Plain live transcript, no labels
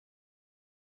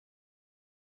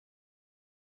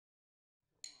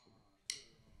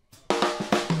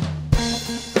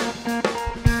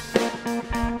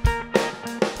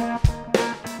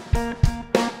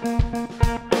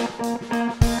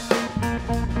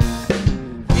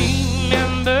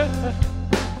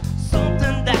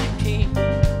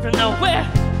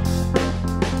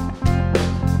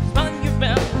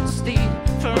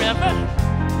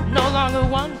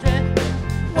wondering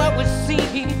what was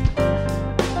seen,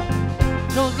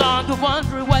 no longer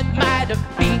wondering what might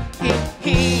have been.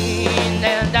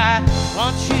 And I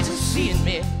want you to see in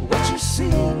me what you see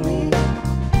in me,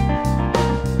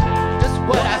 just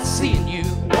what I see in you.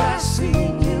 what I see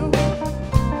in you.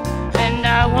 And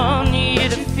I want you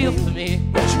to feel for me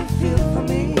What you feel for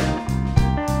me,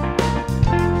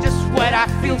 just what I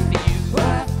feel for you. what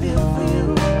I feel for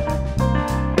you.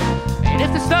 And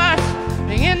if the stars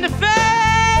begin to fade,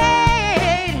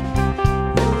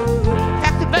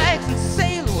 pack the bags and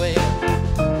sail away.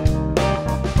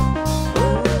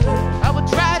 I will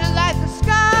try to light the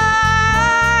sky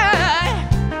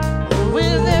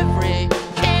with every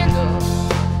candle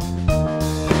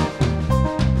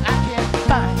I can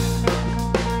find.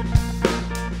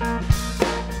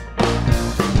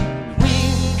 We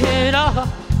could all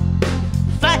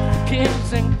fight the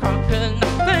kings and conquer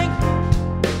nothing.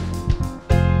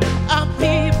 I'll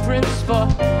be a prince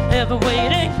forever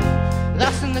waiting,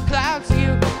 lost in the clouds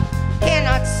you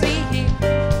cannot see.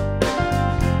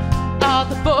 All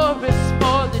the forests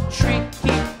for the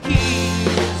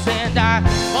trees, and I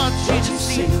want you to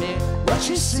see me, What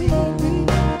you see in me,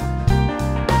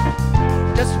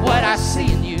 just what I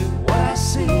see in you. what I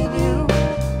see in you.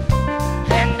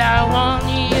 And I want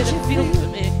you to feel for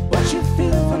me, What you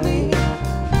feel for me,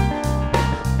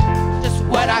 just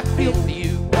what I feel for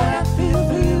you. what I feel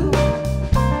for you.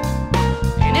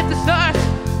 And if the stars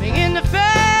begin to fade,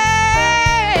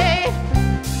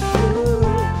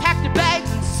 pack the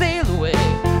bags and sail away.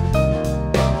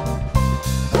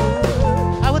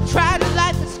 I will try to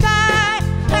light the sky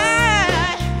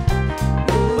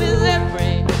with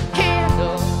every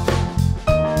candle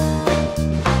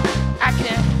I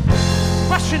can.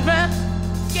 Rush and run,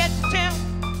 get to town,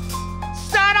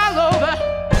 start all over,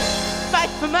 fight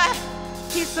for my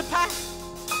piece of pie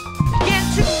again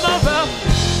tomorrow.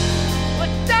 What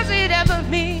does it ever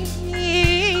mean?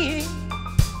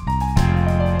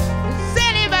 Is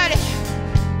anybody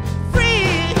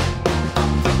free?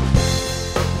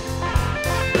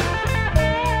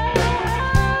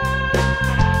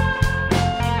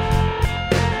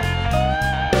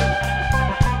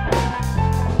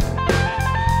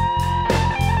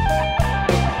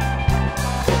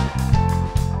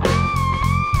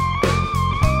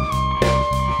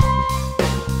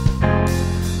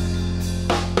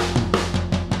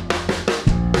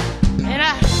 And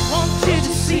I want you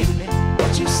to see me,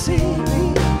 What you see in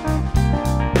me,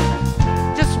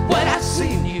 just what I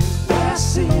see in you. what I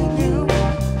see in you.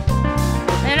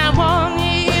 And I want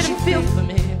you to feel for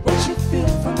me, What you feel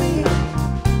for me,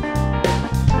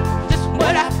 just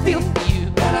what I feel for you.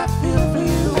 what I feel for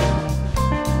you.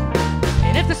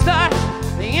 And if the stars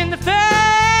begin to fade,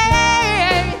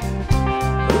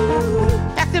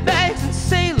 pack the bags and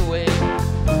sail away.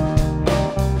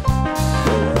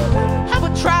 I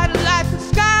will try to light the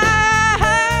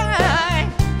sky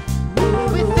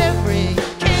with every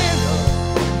candle,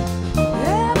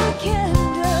 Every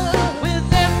candle, with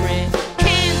every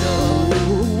candle,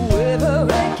 with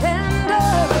every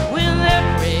candle, with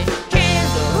every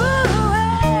candle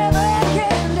every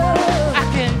candle. I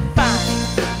can find.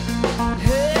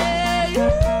 Hey,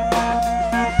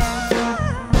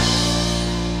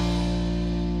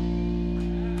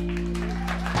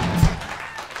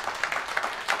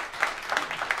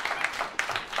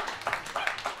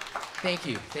 Thank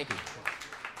you.